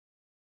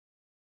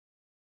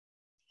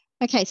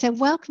Okay, so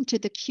welcome to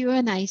the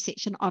Q&A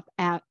section of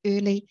our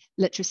Early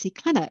Literacy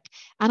Clinic.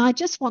 And I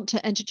just want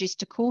to introduce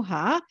to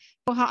Koha.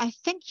 Koha, I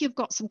think you've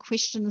got some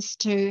questions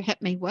to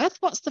hit me with.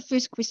 What's the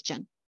first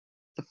question?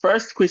 The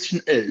first question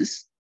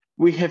is,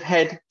 we have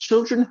had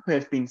children who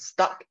have been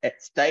stuck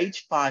at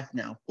stage 5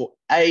 now for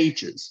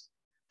ages.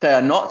 They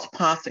are not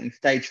passing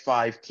stage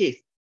 5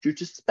 tests due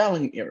to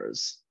spelling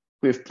errors.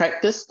 We have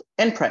practiced,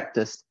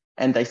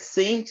 and they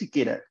seem to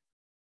get it.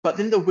 But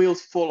then the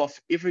wheels fall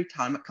off every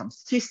time it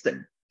comes to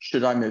testing.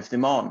 Should I move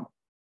them on?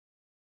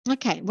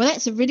 Okay, well,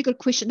 that's a really good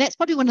question. That's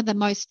probably one of the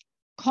most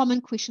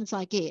common questions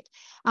I get.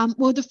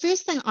 Well, the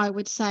first thing I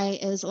would say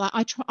is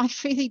I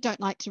really don't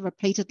like to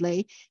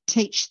repeatedly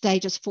teach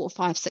stages 4,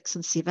 5, 6,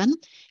 and 7.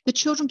 The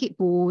children get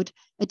bored.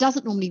 It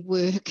doesn't normally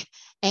work,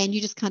 and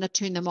you just kind of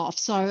turn them off.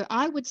 So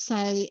I would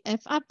say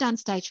if I've done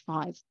stage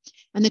 5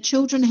 and the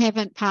children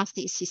haven't passed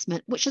the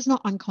assessment, which is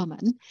not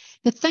uncommon,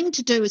 the thing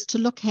to do is to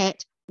look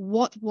at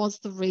what was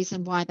the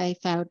reason why they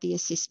failed the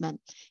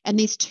assessment. And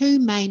there's two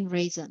main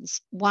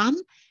reasons. One,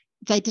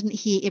 they didn't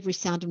hear every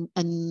sound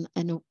in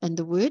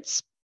the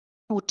words.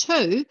 Or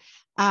two,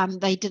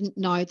 they didn't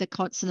know the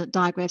consonant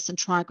digraphs and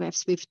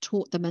trigraphs we've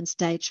taught them in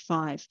stage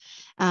 5.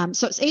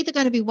 So it's either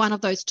going to be one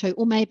of those two,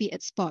 or maybe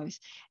it's both.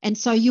 And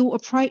so your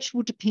approach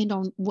will depend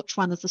on which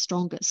one is the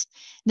strongest.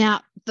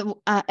 Now,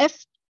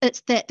 if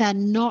it's that they're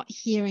not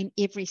hearing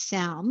every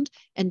sound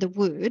in the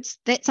words,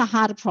 that's a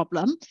harder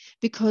problem,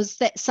 because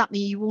that's something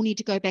you will need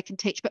to go back and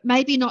teach, but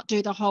maybe not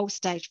do the whole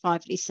stage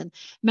 5 lesson.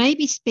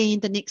 Maybe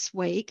spend the next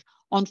week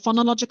on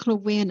phonological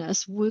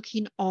awareness,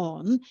 working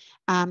on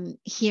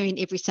hearing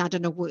every sound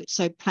in a word.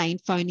 So playing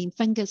phoneme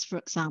fingers, for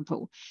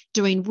example,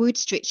 doing word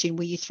stretching,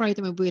 where you throw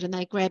them a word and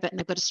they grab it and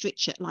they've got to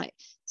stretch it, like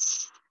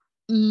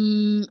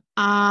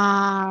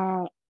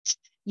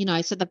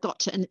so they've got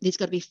to, and there's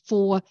got to be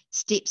 4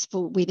 steps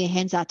for where their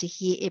hands are to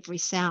hear every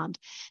sound.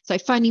 So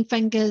phoneme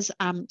fingers,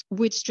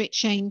 word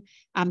stretching,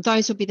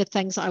 those would be the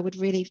things I would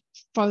really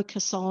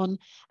focus on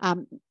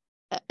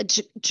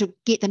to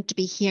get them to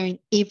be hearing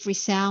every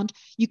sound.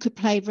 You could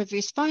play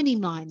reverse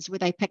phoneme lines where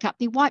they pick up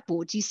their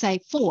whiteboards. You say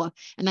 4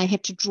 and they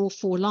have to draw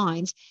 4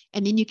 lines,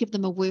 and then you give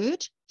them a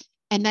word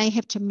and they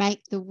have to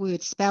make the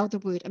word, spell the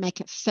word and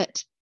make it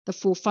fit the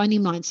 4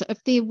 phoneme lines. So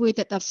if their word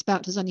that they've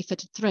spelt has only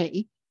fitted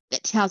 3,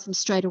 that tells them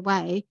straight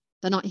away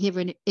they're not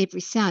hearing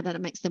every sound, and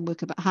it makes them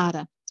work a bit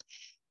harder.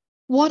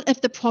 What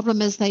if the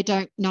problem is they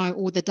don't know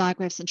all the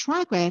digraphs and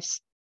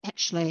trigraphs?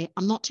 Actually,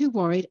 I'm not too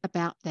worried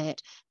about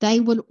that. They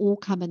will all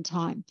come in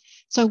time.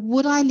 So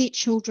would I let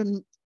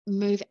children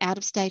move out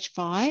of stage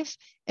 5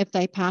 if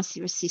they pass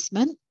their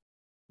assessment?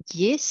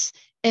 Yes,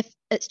 if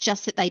it's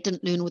just that they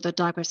didn't learn all the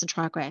digraphs and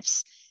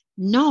trigraphs.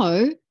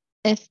 No,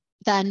 if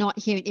they're not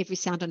hearing every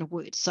sound in a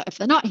word. So if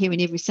they're not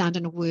hearing every sound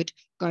in a word,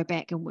 go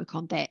back and work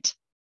on that.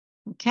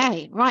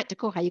 Okay, right,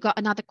 Koha, you got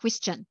another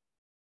question?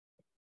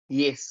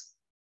 Yes,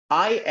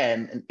 I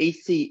am an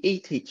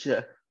ECE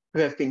teacher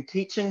who have been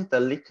teaching the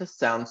letter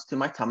sounds to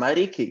my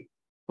tamariki,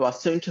 who are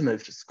soon to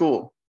move to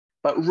school.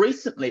 But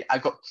recently I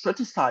got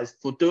criticised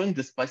for doing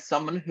this by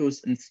someone who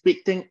was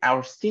inspecting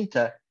our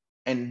centre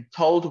and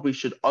told we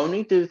should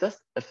only do this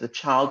if the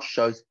child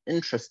shows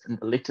interest in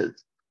the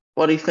letters.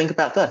 What do you think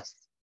about this?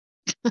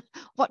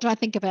 What do I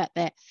think about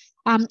that?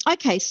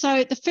 Okay,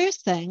 so the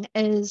first thing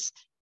is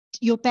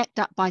you're backed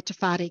up by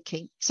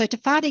tamariki. So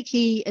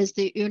tamariki is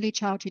the early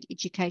childhood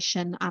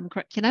education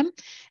curriculum.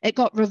 It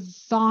got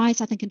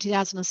revised, I think, in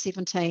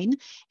 2017,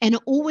 and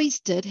it always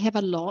did have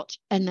a lot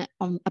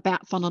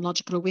about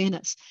phonological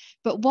awareness.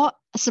 But what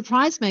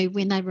surprised me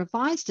when they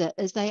revised it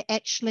is they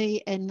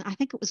actually, I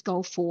think it was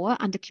goal 4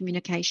 under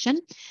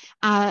communication,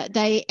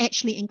 they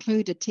actually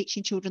included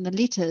teaching children the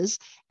letters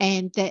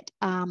and that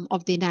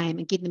of their name,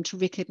 and getting them to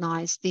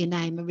recognise their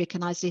name and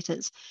recognise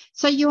letters.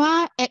 So you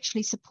are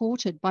actually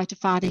supported by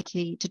tamariki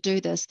to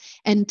do this,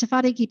 and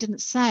tamariki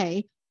didn't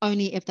say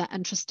only if they're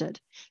interested,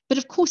 but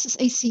of course it's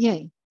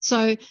ECE,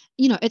 so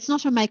it's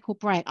not a make or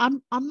break.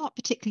 I'm not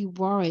particularly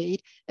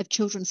worried if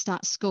children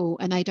start school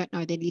and they don't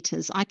know their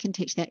letters. I can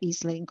teach that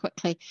easily and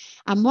quickly.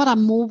 What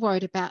I'm more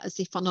worried about is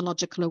their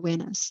phonological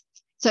awareness.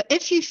 So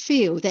if you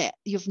feel that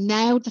you've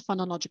nailed the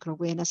phonological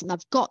awareness and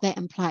they've got that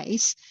in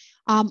place,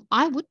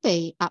 I would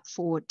be up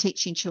for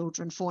teaching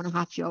children,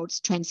 4.5-year-olds,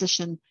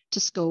 transition to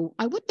school.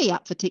 I would be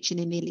up for teaching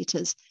them their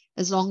letters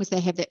as long as they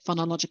have that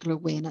phonological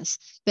awareness.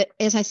 But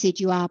as I said,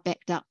 you are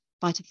backed up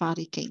by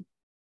tamariki.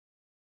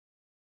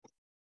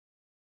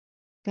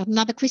 Got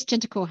another question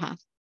to Koha?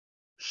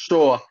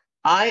 Sure.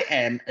 I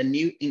am a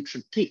new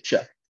entrant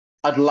teacher.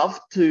 I'd love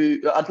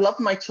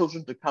my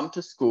children to come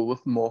to school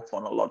with more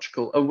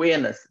phonological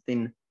awareness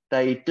than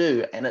they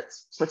do, and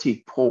it's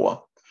pretty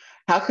poor.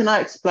 How can I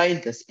explain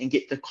this and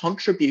get the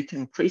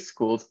contributing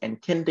preschools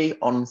and kindy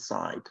on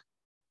side?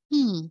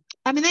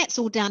 I mean, that's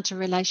all down to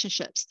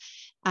relationships,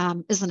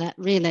 isn't it,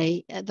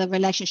 really? The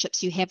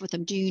relationships you have with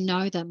them. Do you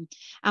know them?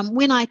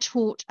 When I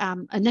taught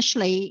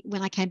initially,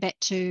 when I came back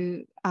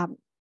to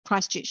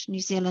Christchurch, New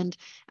Zealand,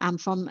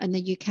 from in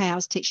the UK, I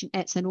was teaching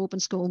at St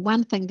Albans School. And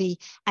one thing the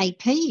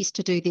AP used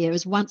to do there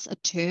is once a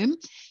term,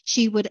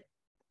 she would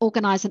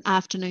organise an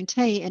afternoon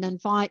tea and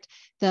invite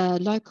the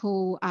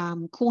local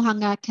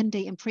kohanga,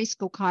 kindy and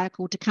preschool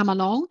kaiako to come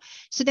along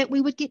so that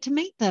we would get to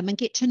meet them and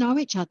get to know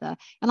each other.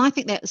 And I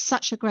think that is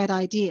such a great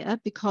idea,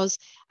 because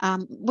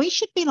we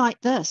should be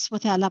like this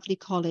with our lovely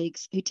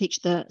colleagues who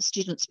teach the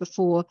students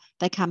before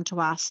they come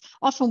to us.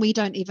 Often we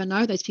don't even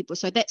know those people.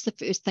 So that's the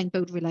first thing,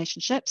 build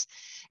relationships.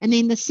 And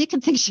then the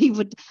second thing she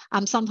would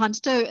sometimes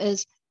do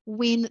is,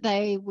 when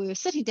they were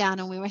sitting down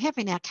and we were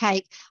having our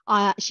cake,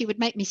 she would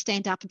make me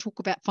stand up and talk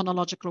about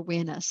phonological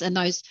awareness and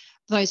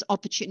those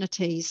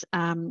opportunities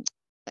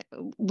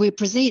we're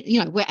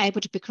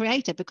able to be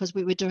creative because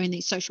we were doing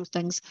these social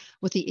things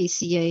with the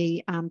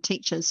ECE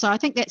teachers. So I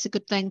think that's a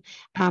good thing,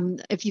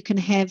 if you can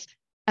have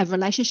a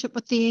relationship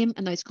with them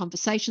and those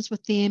conversations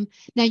with them.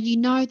 Now, you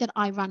know that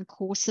I run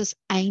courses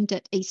aimed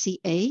at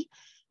ECE.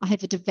 I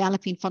have a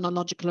developing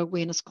phonological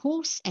awareness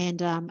course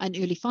and an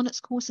early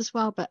phonics course as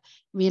well, but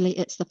really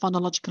it's the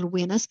phonological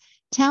awareness.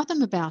 Tell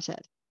them about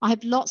it. I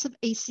have lots of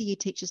ECE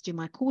teachers do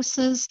my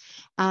courses,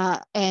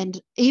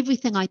 and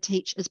everything I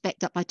teach is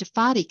backed up by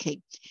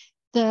tamariki.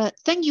 The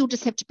thing you'll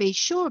just have to be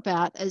sure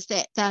about is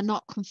that they're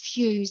not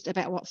confused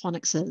about what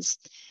phonics is,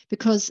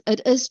 because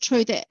it is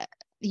true that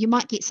you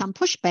might get some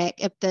pushback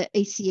if the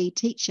ECE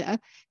teacher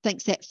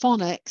thinks that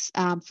phonics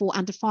for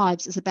under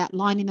fives is about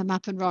lining them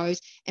up in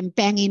rows and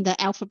banging the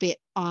alphabet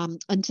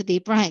into their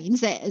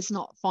brains. That is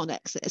not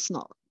phonics. That's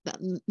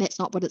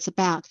not what it's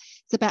about.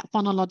 It's about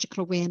phonological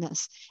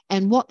awareness.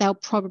 And what they'll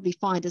probably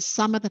find is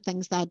some of the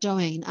things they're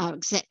doing are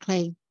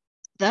exactly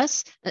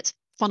this. It's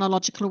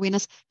phonological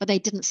awareness, but they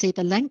didn't see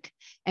the link,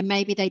 and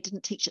maybe they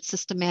didn't teach it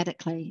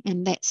systematically.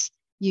 And that's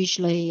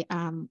usually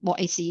what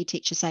ECE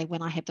teachers say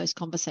when I have those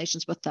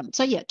conversations with them.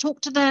 So yeah,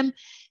 talk to them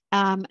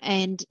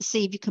and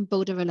see if you can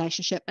build a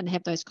relationship and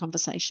have those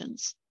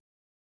conversations.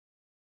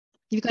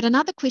 You've got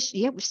another question?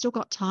 Yeah, we've still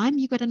got time.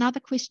 You've got another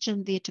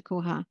question there,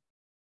 Takoha.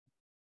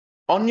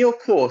 On your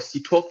course,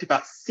 you talked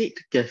about set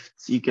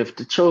gifts you give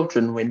to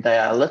children when they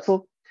are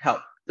little to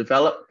help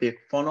develop their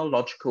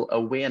phonological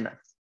awareness.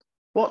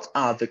 What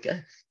are the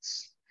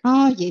gifts?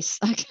 Oh, yes.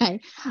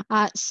 Okay.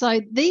 So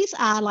these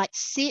are like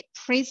set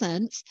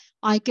presents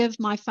I give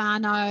my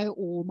whānau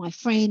or my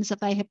friends if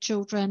they have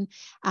children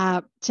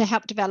to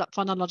help develop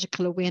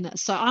phonological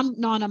awareness. So I'm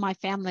known in my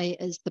family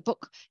as the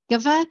book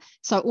giver.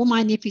 So all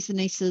my nephews and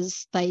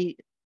nieces, they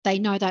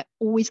know they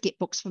always get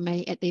books for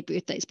me at their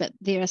birthdays, but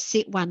there are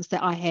set ones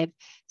that I have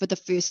for the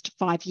first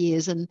 5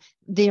 years, and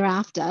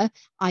thereafter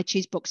I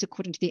choose books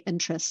according to their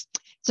interests.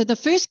 So the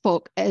first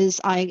book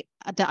is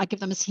that I give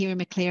them is Harry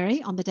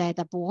McCleary on the day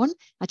they're born.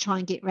 I try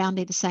and get round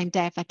there the same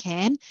day if I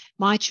can.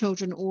 My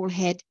children all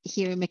had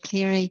Harry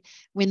McCleary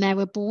when they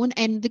were born.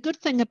 And the good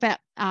thing about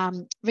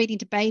reading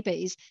to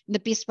babies, and the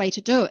best way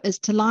to do it, is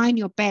to lie on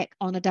your back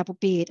on a double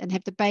bed and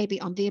have the baby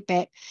on their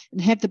back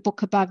and have the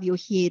book above your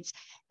heads.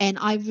 And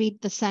I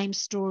read the same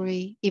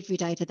story every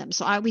day to them.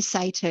 So I always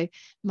say to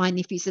my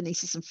nephews and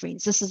nieces and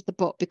friends, this is the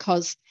book,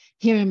 because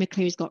Harry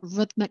McCleary's got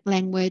rhythmic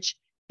language,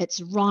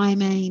 it's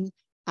rhyming,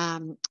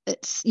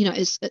 it's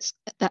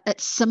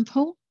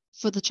simple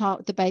for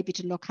the baby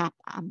to look up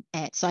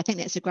at. So I think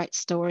that's a great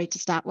story to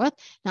start with.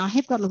 Now I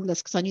have got a little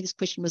list because I knew this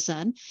question was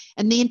in.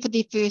 And then for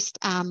their first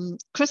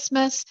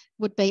Christmas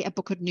would be a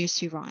book of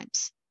nursery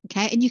rhymes.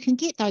 Okay, and you can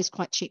get those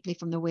quite cheaply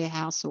from the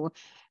warehouse or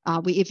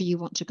wherever you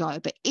want to go.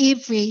 But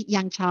every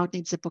young child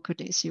needs a book of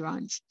nursery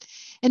rhymes.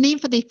 And then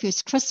for their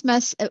first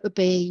Christmas, it would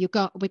be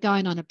we're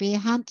going on a bear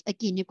hunt.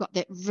 Again, you've got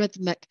that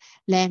rhythmic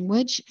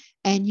language,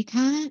 and you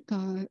can't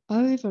go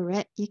over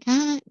it. You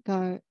can't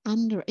go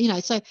under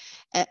it. So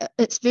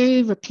it's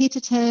very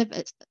repetitive.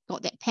 It's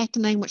got that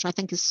patterning, which I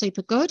think is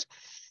super good.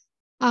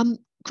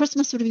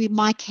 Christmas would be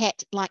My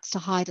Cat Likes to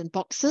Hide in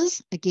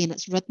Boxes. Again,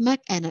 it's rhythmic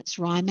and it's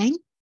rhyming.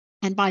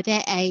 And by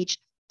that age,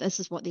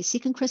 this is what their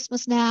second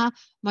Christmas now.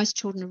 Most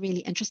children are really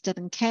interested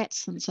in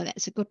cats, and so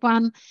that's a good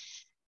one.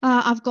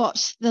 I've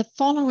got the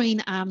following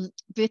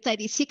birthday,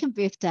 their second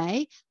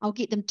birthday. I'll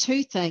get them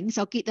two things.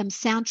 I'll get them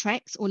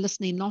soundtracks or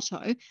listening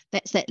lotto.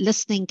 That's that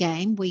listening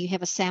game where you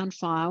have a sound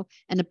file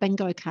and a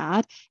bingo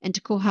card. And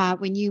Takoha,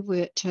 when you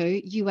were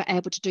 2, you were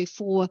able to do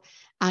 4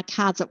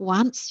 cards at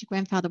once. Your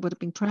grandfather would have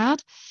been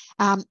proud.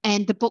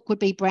 And the book would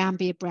be Brown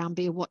Bear,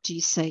 What Do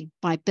You See?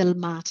 By Bill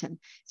Martin.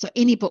 So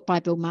any book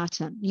by Bill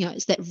Martin,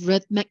 it's that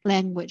rhythmic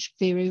language,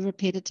 very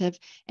repetitive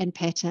and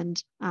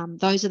patterned.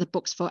 Those are the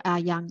books for our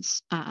young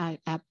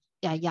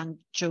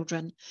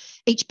children.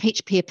 Each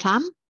Peach Pear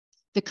Plum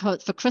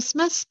for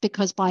Christmas,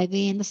 because by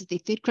then, this is their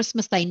third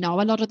Christmas, they know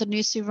a lot of the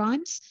nursery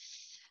rhymes.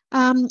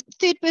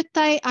 Third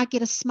birthday, I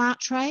get a smart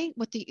tray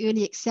with the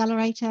early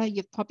accelerator.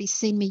 You've probably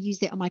seen me use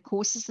that on my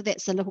courses. So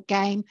that's a little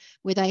game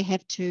where they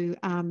have to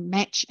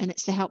match, and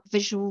it's to help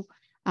visual,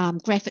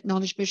 graphic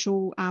knowledge,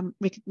 visual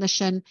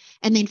recognition.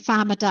 And then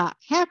Farmer Duck,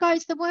 How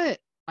Goes the Work?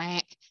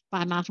 Whack,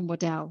 by Martin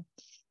Waddell.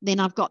 Then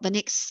I've got the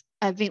next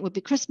event would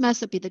be Christmas.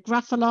 It'd be the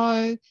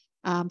Gruffalo.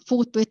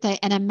 Fourth birthday,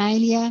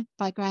 Animalia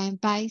by Graham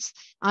Base.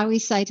 I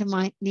always say to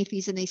my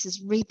nephews and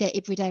nieces, read that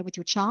every day with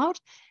your child,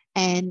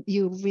 and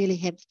you really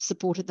have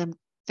supported them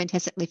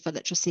fantastically for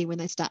literacy when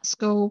they start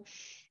school.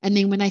 And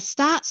then when they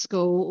start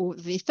school or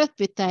their 5th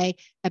birthday,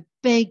 a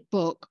big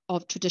book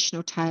of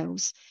traditional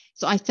tales.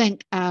 So I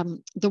think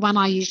the one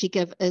I usually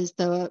give is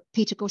the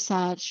Peter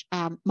Gorsuch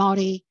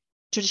Māori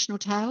traditional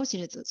tales.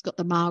 It's got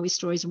the Maori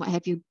stories and what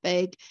have you,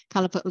 big,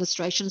 colourful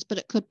illustrations, but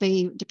it could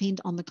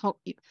depend on the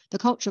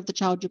culture of the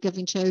child you're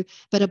giving to,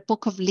 but a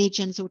book of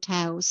legends or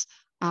tales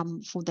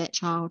for that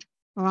child.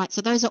 All right,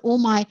 so those are all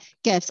my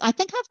gifts. I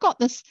think I've got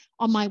this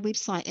on my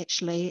website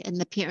actually in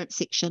the parent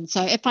section.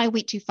 So if I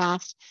went too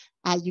fast,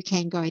 you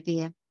can go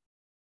there.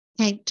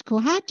 Okay,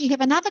 Koha, do you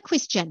have another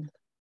question?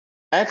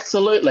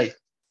 Absolutely.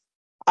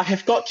 I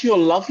have got your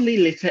lovely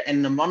letter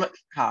and mnemonic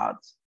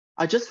cards.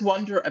 I just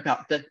wonder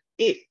about the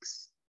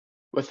X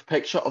with a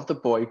picture of the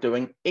boy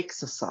doing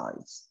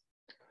exercise.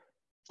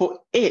 For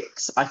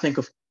X, I think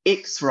of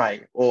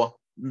X-ray or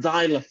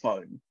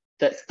xylophone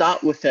that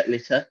start with that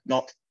letter,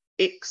 not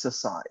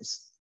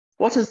exercise.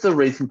 What is the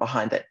reason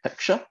behind that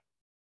picture?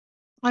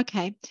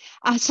 Okay,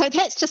 so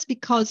that's just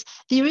because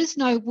there is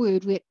no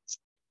word where X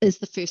is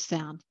the first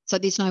sound. So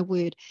there's no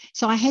word.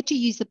 So I had to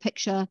use the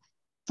picture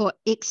for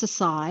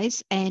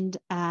exercise, and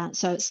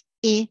so it's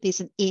e, there's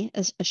an e,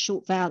 a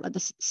short vowel at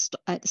the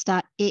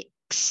start,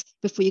 X,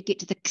 before you get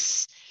to the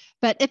X.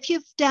 But if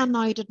you've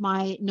downloaded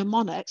my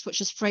mnemonics, which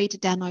is free to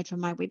download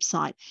from my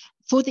website,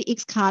 for the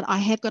X card, I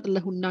have got a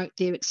little note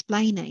there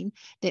explaining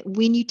that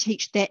when you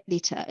teach that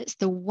letter, it's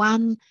the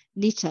one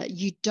letter.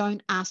 You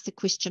don't ask the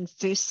question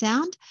first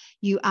sound.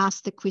 You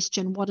ask the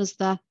question, what is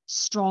the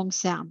strong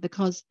sound?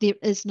 Because there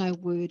is no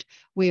word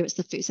where it's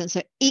the first sound.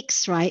 So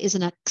X-ray is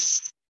an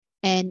X,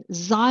 and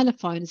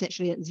xylophone is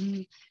actually a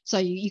Z. So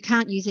you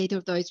can't use either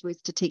of those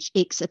words to teach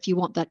X if you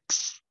want the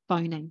X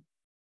phoning.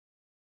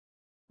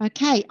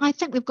 Okay, I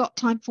think we've got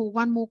time for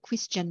one more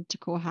question, Te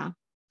Koha.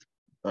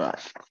 All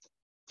right.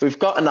 We've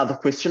got another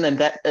question, and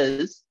that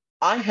is,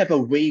 I have a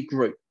wee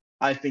group.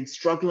 I've been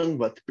struggling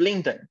with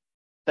blending.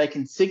 They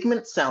can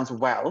segment sounds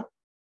well,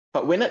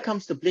 but when it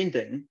comes to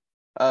blending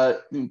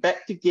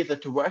back together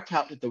to work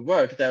out the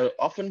word, they'll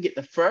often get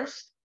the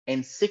first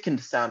and second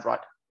sound right,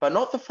 but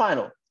not the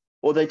final,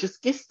 or they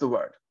just guess the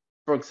word.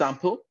 For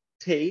example,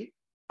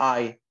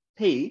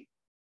 T-I-P,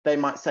 they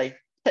might say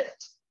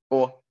tit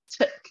or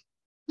tick.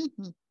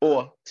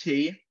 Or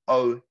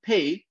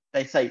T-O-P,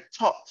 they say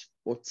tot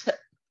or tip.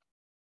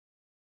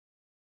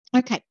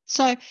 Okay,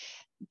 so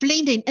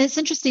blending, it's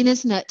interesting,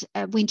 isn't it,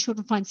 when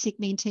children find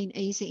segmenting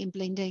easy and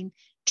blending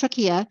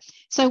trickier.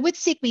 So with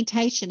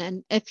segmentation,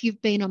 and if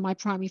you've been on my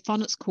primary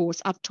phonics course,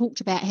 I've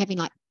talked about having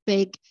like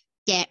big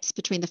gaps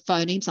between the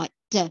phonemes, like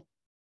D,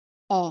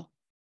 O,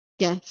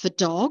 G for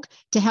dog,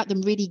 to help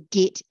them really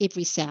get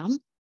every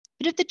sound.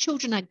 But if the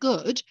children are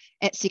good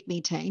at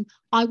segmenting,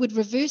 I would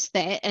reverse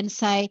that and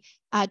say,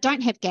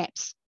 don't have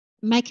gaps.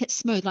 Make it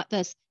smooth like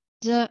this.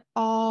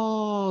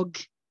 Dog,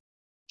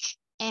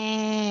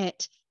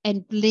 at,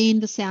 and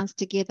blend the sounds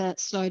together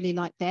slowly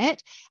like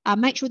that.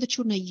 Make sure the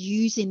children are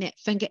using that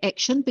finger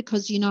action,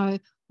 because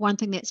one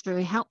thing that's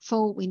very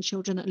helpful when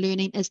children are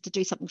learning is to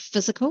do something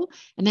physical,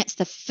 and that's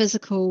the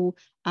physical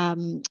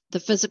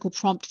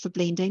prompt for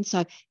blending.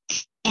 So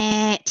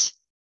at,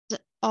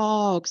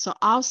 dog. So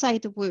I'll say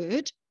the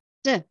word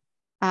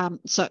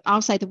so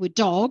I'll say the word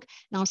dog,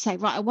 and I'll say,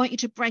 right, I want you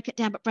to break it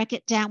down, but break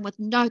it down with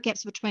no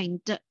gaps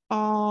between.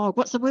 Dog.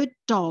 What's the word?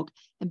 Dog,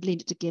 and blend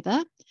it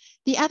together.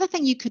 The other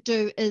thing you could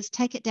do is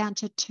take it down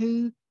to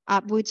two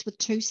words with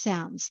two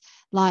sounds,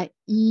 like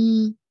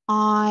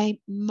I,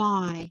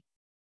 my,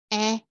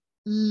 am,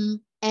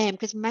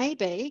 because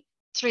maybe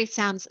three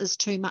sounds is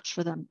too much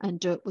for them, and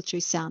do it with two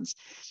sounds.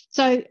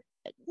 So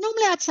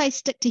normally I'd say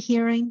stick to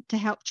hearing to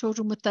help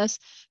children with this,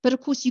 but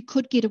of course you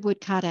could get a word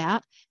card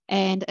out,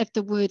 and if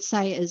the word,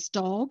 say, is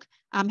dog,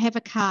 have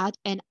a card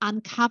and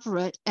uncover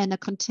it in a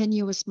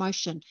continuous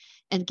motion,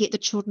 and get the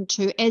children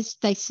to, as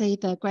they see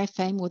the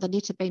grapheme or the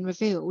letter being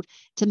revealed,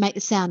 to make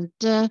the sound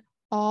dog,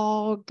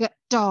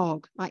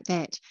 like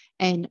that,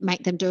 and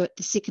make them do it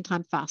the second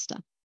time faster.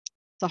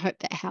 So I hope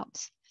that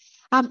helps.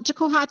 Te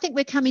Koha, I think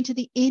we're coming to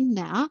the end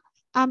now.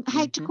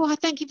 Hey, Te Koha,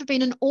 thank you for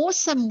being an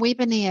awesome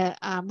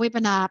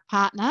webinar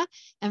partner,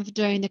 and for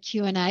doing the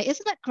Q&A.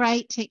 Isn't it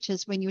great,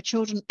 teachers, when your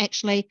children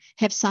actually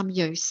have some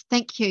use?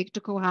 Thank you,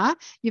 Te Koha.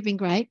 You've been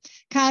great.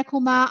 Kaya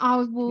Koma, I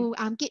will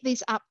get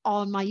these up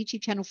on my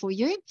YouTube channel for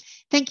you.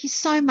 Thank you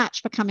so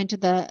much for coming to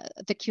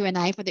the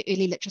Q&A for the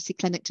Early Literacy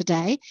Clinic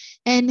today,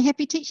 and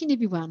happy teaching,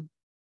 everyone.